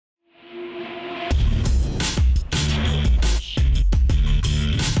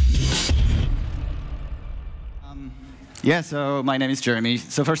Yeah, so my name is Jeremy.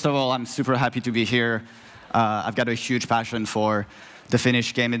 So first of all, I'm super happy to be here. I've got a huge passion for the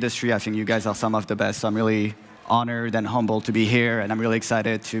Finnish game industry. I think you guys are some of the best, so I'm really honored and humbled to be here, and I'm really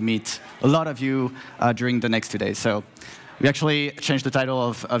excited to meet a lot of you during the next 2 days. So we actually changed the title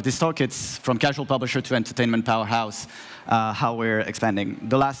of this talk. It's From Casual Publisher to Entertainment Powerhouse, how we're expanding.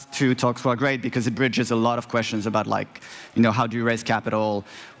 The last 2 talks were great because it bridges a lot of questions about, like, how do you raise capital,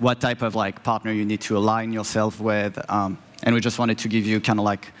 what type of partner you need to align yourself with, and we just wanted to give you kind of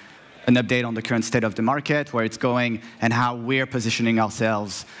like an update on the current state of the market, where it's going, and how we're positioning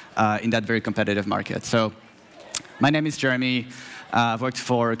ourselves in that very competitive market. So my name is Jeremy. I've worked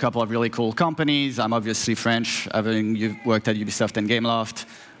for a couple of really cool companies. I'm obviously French, having worked at Ubisoft and Gameloft.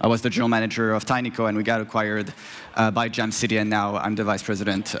 I was the general manager of Tinyco, and we got acquired by Jam City, and now I'm the vice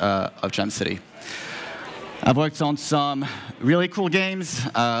president of Jam City. I've worked on some really cool games.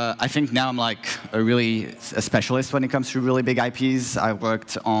 I think now I'm like a specialist when it comes to really big IPs. I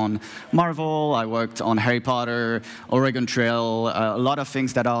worked on Marvel, I worked on Harry Potter, Oregon Trail, a lot of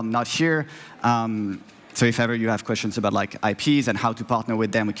things that are not here. So if ever you have questions about IPs and how to partner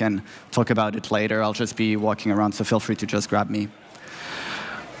with them, we can talk about it later. I'll just be walking around, so feel free to just grab me.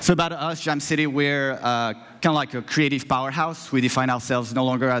 So about us, Jam City, we're kind of like a creative powerhouse. We define ourselves no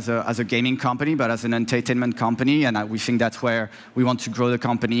longer as a gaming company, but as an entertainment company, and we think that's where we want to grow the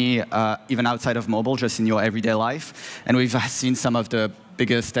company, even outside of mobile, just in your everyday life. And we've seen some of the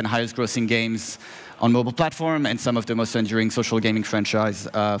biggest and highest grossing games on mobile platform, and some of the most enduring social gaming franchise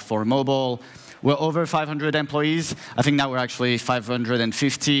for mobile. We're over 500 employees. I think now we're actually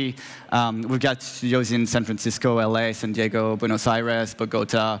 550. We've got studios in San Francisco, LA, San Diego, Buenos Aires,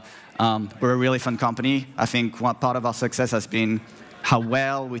 Bogota. We're a really fun company. I think one part of our success has been how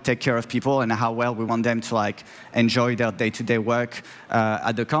well we take care of people and how well we want them to enjoy their day-to-day work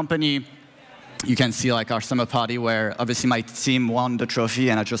at the company. You can see our summer party, where obviously my team won the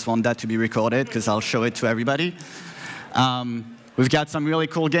trophy, and I just want that to be recorded because I'll show it to everybody. We've got some really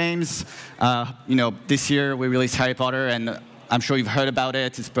cool games. This year we released Harry Potter, and I'm sure you've heard about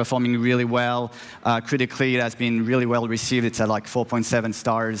it. It's performing really well. Critically, it has been really well received. It's at 4.7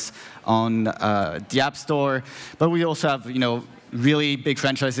 stars on the App Store. But we also have, really big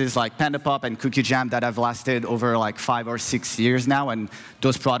franchises like Panda Pop and Cookie Jam that have lasted over 5 or 6 years now, and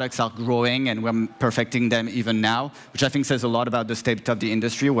those products are growing, and we're perfecting them even now, which I think says a lot about the state of the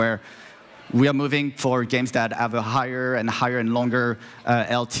industry, where we are moving for games that have a higher and longer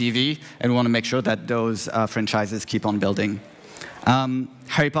LTV, and we want to make sure that those franchises keep on building.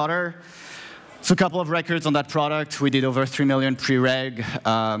 Harry Potter, so a couple of records on that product. We did over 3 million pre-reg.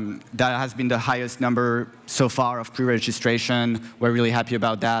 That has been the highest number so far of pre-registration. We're really happy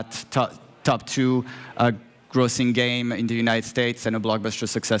about that. Top 2 grossing game in the United States, and a blockbuster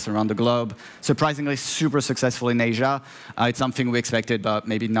success around the globe. Surprisingly, super successful in Asia. It's something we expected, but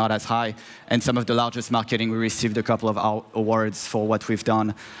maybe not as high. And some of the largest marketing, we received a couple of awards for what we've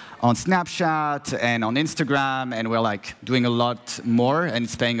done on Snapchat and on Instagram, and we're doing a lot more, and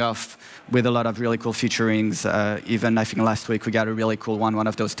it's paying off with a lot of really cool featurings. Even I think last week we got a really cool one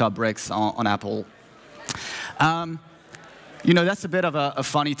of those top bricks on Apple. That's a bit of a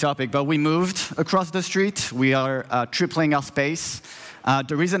funny topic, but we moved across the street. We are tripling our space.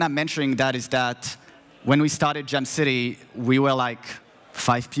 The reason I'm mentioning that is that when we started Jam City, we were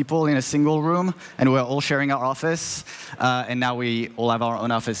 5 people in a single room, and we were all sharing our office. And now we all have our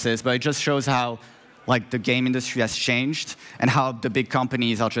own offices. But it just shows how the game industry has changed, and how the big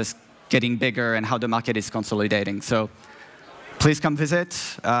companies are just getting bigger, and how the market is consolidating. So please come visit.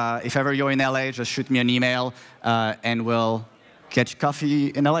 If ever you're in LA, just shoot me an email, and we'll get coffee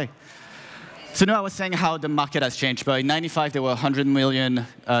in LA. So now I was saying how the market has changed. But in '95, there were 100 million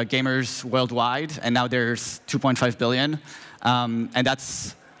gamers worldwide, and now there's 2.5 billion. And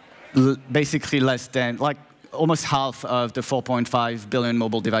that's basically less than, almost half of the 4.5 billion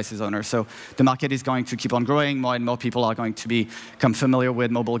mobile devices owners. So the market is going to keep on growing. More and more people are going to become familiar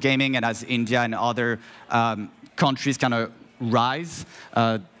with mobile gaming. And as India and other countries kind of rise,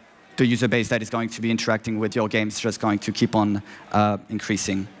 the user base that is going to be interacting with your games is just going to keep on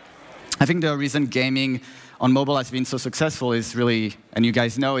increasing. I think the reason gaming on mobile has been so successful is really, and you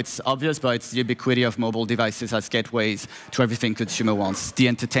guys know it's obvious, but it's the ubiquity of mobile devices as gateways to everything consumer wants. The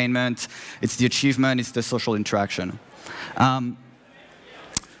entertainment, it's the achievement, it's the social interaction.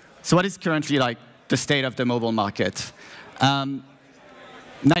 So what is currently the state of the mobile market?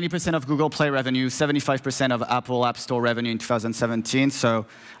 90% of Google Play revenue, 75% of Apple App Store revenue in 2017. So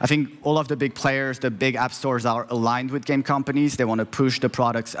I think all of the big players, the big app stores are aligned with game companies. They want to push the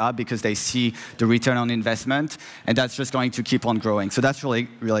products up because they see the return on investment, and that's just going to keep on growing. So that's really,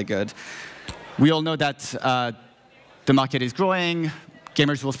 really good. We all know that the market is growing.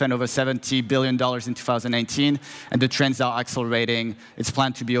 Gamers will spend over $70 billion in 2019, and the trends are accelerating. It's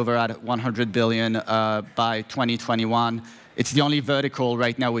planned to be over at $100 billion by 2021. It's the only vertical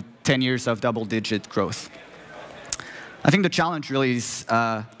right now with 10 years of double-digit growth. I think the challenge really is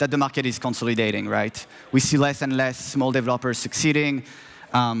that the market is consolidating, right? We see less and less small developers succeeding.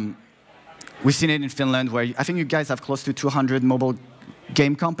 We've seen it in Finland, where I think you guys have close to 200 mobile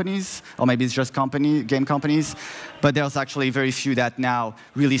game companies, or maybe it's just game companies, but there's actually very few that now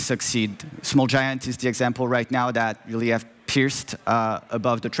really succeed. Small Giant is the example right now that really have pierced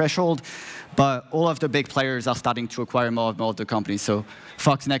above the threshold, but all of the big players are starting to acquire more and more of the companies. So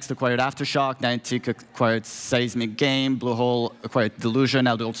Fox Next acquired Aftershock, Niantic acquired Seismic Game, Bluehole acquired Delusion,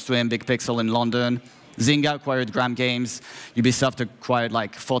 Adult Swim, Big Pixel in London, Zynga acquired Gram Games, Ubisoft acquired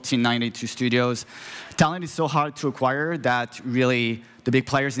like 1492 studios. Talent is so hard to acquire that really the big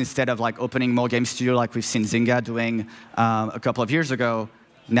players, instead of like opening more game studio like we've seen Zynga doing a couple of years ago,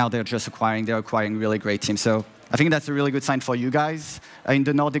 now they're acquiring really great teams. So I think that's a really good sign for you guys. In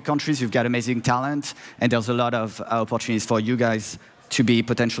the Nordic countries, you've got amazing talent, and there's a lot of opportunities for you guys to be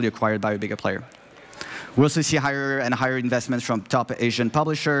potentially acquired by a bigger player. We also see higher and higher investments from top Asian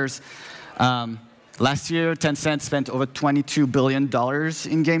publishers. Last year, Tencent spent over $22 billion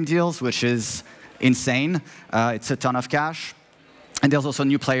in game deals, which is insane. It's a ton of cash. And there's also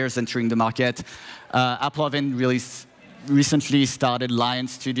new players entering the market. AppLovin really recently started Lion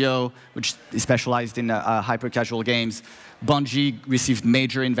Studio, which is specialized in hyper-casual games. Bungie received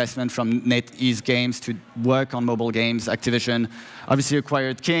major investment from NetEase Games to work on mobile games. Activision obviously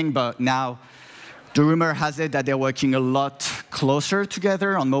acquired King, but now the rumor has it that they're working a lot closer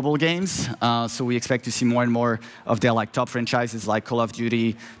together on mobile games. So we expect to see more and more of their top franchises like Call of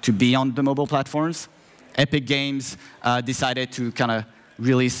Duty to be on the mobile platforms. Epic Games decided to kind of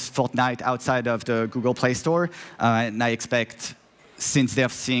release Fortnite outside of the Google Play Store. And I expect, since they're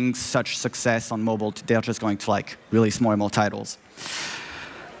seeing such success on mobile, they're just going to release more and more titles.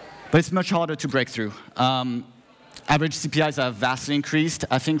 But it's much harder to break through. Average CPIs have vastly increased.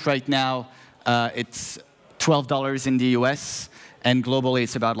 I think right now it's $12 in the US, and globally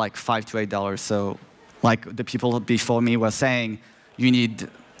it's about $5 to $8. So like the people before me were saying, you need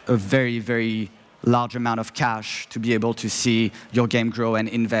a very, very large amount of cash to be able to see your game grow and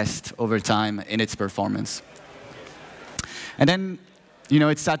invest over time in its performance. And then,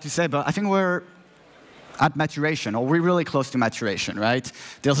 it's sad to say, but I think we're at maturation, or we're really close to maturation, right?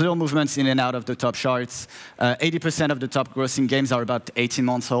 There's little movements in and out of the top charts. 80% of the top grossing games are about 18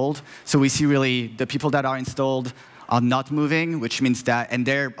 months old. So we see really the people that are installed are not moving, which means that, and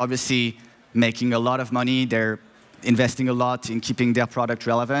they're obviously making a lot of money. They're investing a lot in keeping their product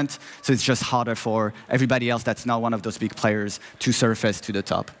relevant. So it's just harder for everybody else that's not one of those big players to surface to the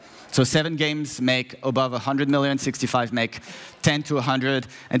top. So 7 games make above 100 million, 65 make 10 to 100,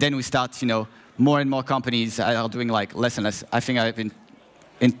 and then we start, more and more companies are doing less and less. I think I've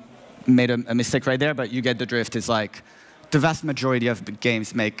made a mistake right there, but you get the drift. It's the vast majority of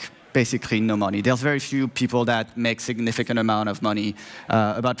games make basically no money. There's very few people that make significant amount of money.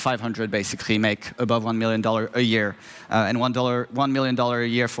 About 500 basically make above $1 million a year. And $1 million a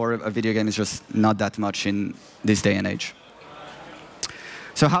year for a video game is just not that much in this day and age.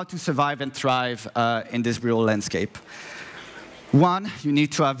 So how to survive and thrive in this real landscape? One, you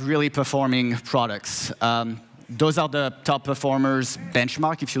need to have really performing products. Those are the top performers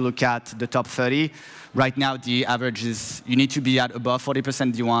benchmark. If you look at the top 30, right now the average is you need to be at above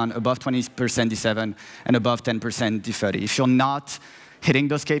 40% D1, above 20% D7, and above 10% D30. If you're not hitting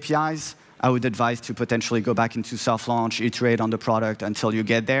those KPIs, I would advise to potentially go back into soft launch, iterate on the product until you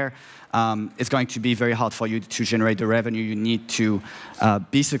get there. It's going to be very hard for you to generate the revenue you need to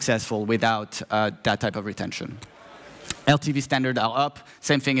be successful without that type of retention. LTV standards are up.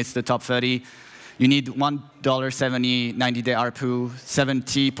 Same thing, it's the top 30. You need $1.70 90-day ARPU,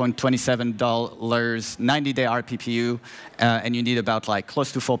 $70.27 90-day RPPU, and you need about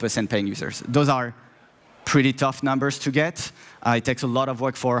close to 4% paying users. Those are pretty tough numbers to get. It takes a lot of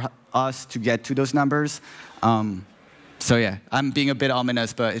work for us to get to those numbers. So yeah, I'm being a bit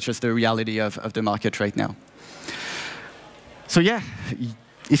ominous, but it's just the reality of the market right now. So yeah,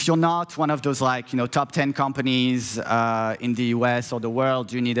 if you're not one of those top 10 companies in the US or the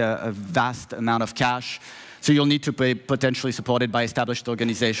world, you need a vast amount of cash. So you'll need to be potentially supported by established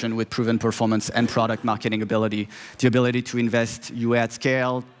organization with proven performance and product marketing ability, the ability to invest UA at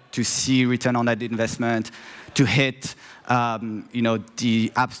scale, to see return on that investment, to hit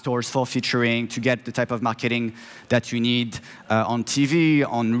the app stores for featuring, to get the type of marketing that you need on TV,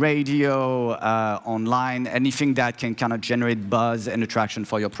 on radio, online, anything that can kind of generate buzz and attraction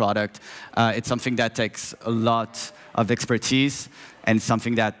for your product. It's something that takes a lot of expertise and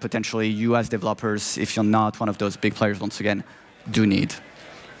something that potentially you as developers, if you're not one of those big players, once again, do need.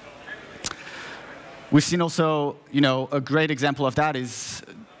 We've seen also, a great example of that is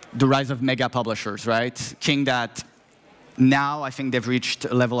the rise of mega publishers, right? King that now I think they've reached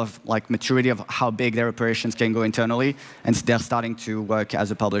a level of maturity of how big their operations can go internally, and they're starting to work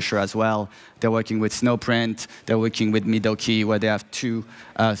as a publisher as well. They're working with Snowprint, they're working with Middlekey, where they have 2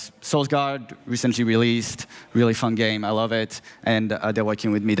 Soulsguard recently released, really fun game, I love it, and they're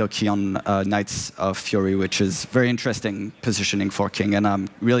working with Middlekey on Knights of Fury, which is very interesting positioning for King, and I'm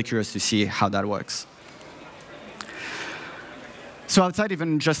really curious to see how that works. So outside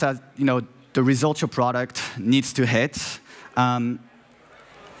even just as the results your product needs to hit,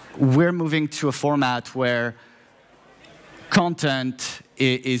 we're moving to a format where content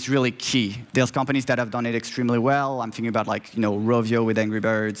is really key. There's companies that have done it extremely well. I'm thinking about Rovio with Angry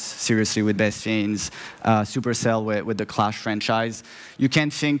Birds, Seriously with Best Fiends, Supercell with the Clash franchise. You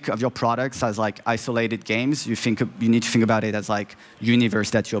can't think of your products as isolated games. You need to think about it as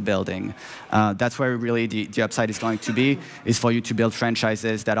universe that you're building. That's where really the upside is going to be, is for you to build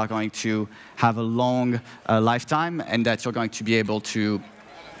franchises that are going to have a long lifetime and that you're going to be able to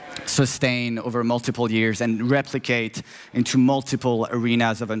sustain over multiple years and replicate into multiple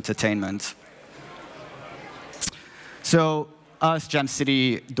arenas of entertainment. So us, Jam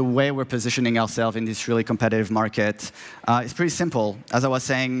City, the way we're positioning ourselves in this really competitive market is pretty simple. As I was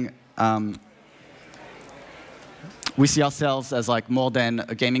saying, we see ourselves as more than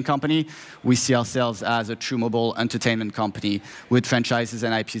a gaming company. We see ourselves as a true mobile entertainment company with franchises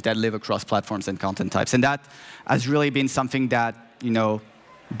and IPs that live across platforms and content types. And that has really been something that,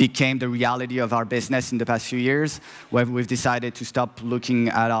 became the reality of our business in the past few years, where we've decided to stop looking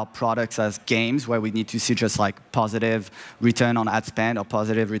at our products as games, where we need to see just positive return on ad spend or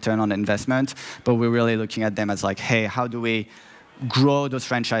positive return on investment, but we're really looking at them as hey, how do we grow those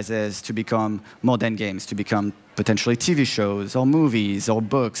franchises to become more than games, to become potentially TV shows or movies or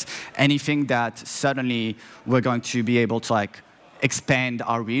books, anything that suddenly we're going to be able to expand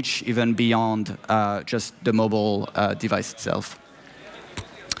our reach even beyond just the mobile device itself.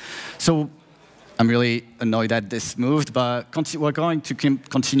 So I'm really annoyed that this moved, but we're going to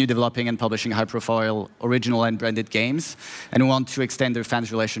continue developing and publishing high-profile, original and branded games, and we want to extend the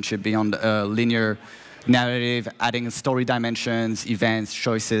fans' relationship beyond linear narrative, adding story dimensions, events,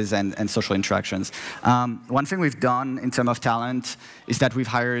 choices, and social interactions. One thing we've done in terms of talent is that we've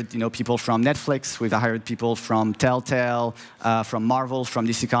hired people from Netflix, we've hired people from Telltale, from Marvel, from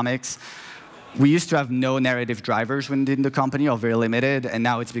DC Comics. We used to have no narrative drivers within the company, or very limited, and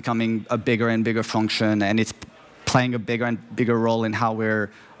now it's becoming a bigger and bigger function, and it's playing a bigger and bigger role in how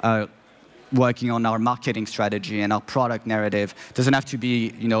we're working on our marketing strategy and our product narrative. It doesn't have to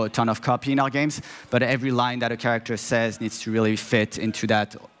be a ton of copy in our games, but every line that a character says needs to really fit into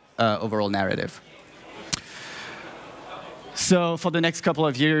that overall narrative. So for the next couple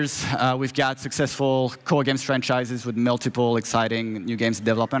of years, we've got successful core games franchises with multiple exciting new games in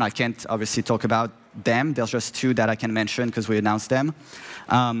development. I can't obviously talk about them. There's just 2 that I can mention because we announced them.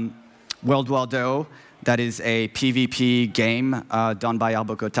 World War Do, that is a PvP game done by our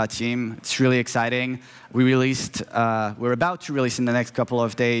Bogota team. It's really exciting. We're about to release in the next couple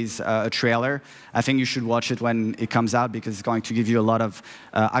of days a trailer. I think you should watch it when it comes out because it's going to give you a lot of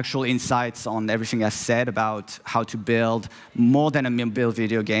actual insights on everything I said about how to build more than a mobile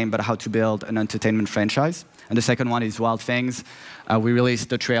video game, but how to build an entertainment franchise. And the second one is Wild Things. We released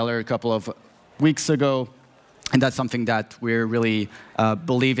the trailer a couple of weeks ago. And that's something that we're really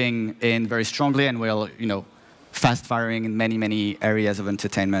believing in very strongly, and we'll, fast-firing in many, many areas of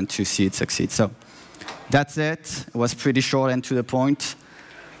entertainment to see it succeed. So that's it. It was pretty short and to the point.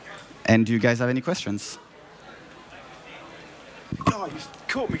 And do you guys have any questions? Oh, you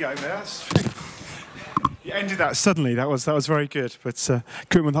caught me going there. You ended that suddenly. That was very good. But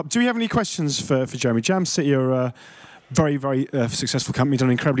do we have any questions for Jeremy? Jam City, you're a very, very successful company,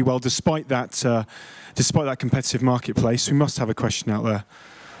 done incredibly well despite that competitive marketplace. We must have a question out there.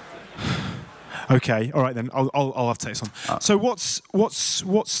 Okay, all right then. I'll have to take this on. So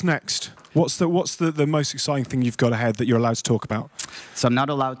what's next? What's the most exciting thing you've got ahead that you're allowed to talk about? So I'm not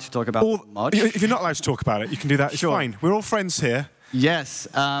allowed to talk about much. If you're not allowed to talk about it, you can do that. It's fine. We're all friends here. Yes.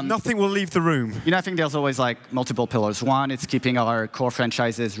 Nothing will leave the room. I think there's always multiple pillars. One, it's keeping our core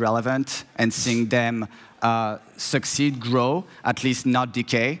franchises relevant and seeing them succeed, grow, at least not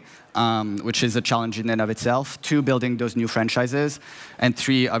decay, which is a challenge in and of itself. 2, building those new franchises. And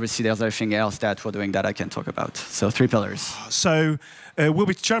 3, obviously, there's everything else that we're doing that I can talk about. So 3 pillars. So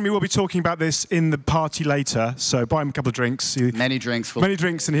Jeremy will be talking about this in the party later. So buy him a couple of drinks. Many drinks. Many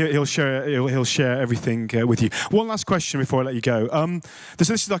drinks, and he'll share everything with you. One last question before I let you go. This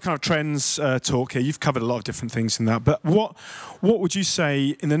is like kind of trends talk here. You've covered a lot of different things in that. But what would you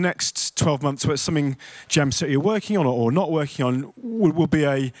say in the next 12 months, where it's something Jam City you're working on or not working on, will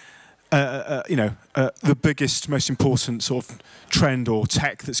be the biggest, most important sort of trend or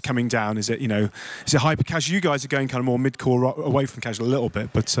tech that's coming down? Is it hyper casual? You guys are going kind of more mid-core, away from casual a little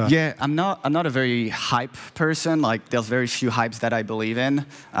bit, but yeah, I'm not a very hype person. Like, there's very few hypes that I believe in.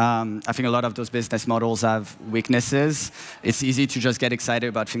 I think a lot of those business models have weaknesses. It's easy to just get excited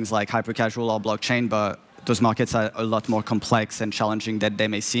about things like hyper casual or blockchain, but those markets are a lot more complex and challenging than they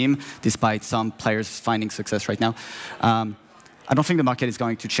may seem, despite some players finding success right now. I don't think the market is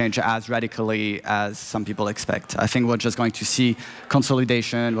going to change as radically as some people expect. I think we're just going to see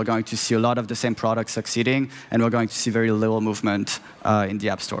consolidation. We're going to see a lot of the same products succeeding, and we're going to see very little movement in the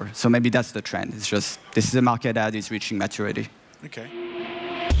App Store. So maybe that's the trend. It's just, this is a market that is reaching maturity. Okay.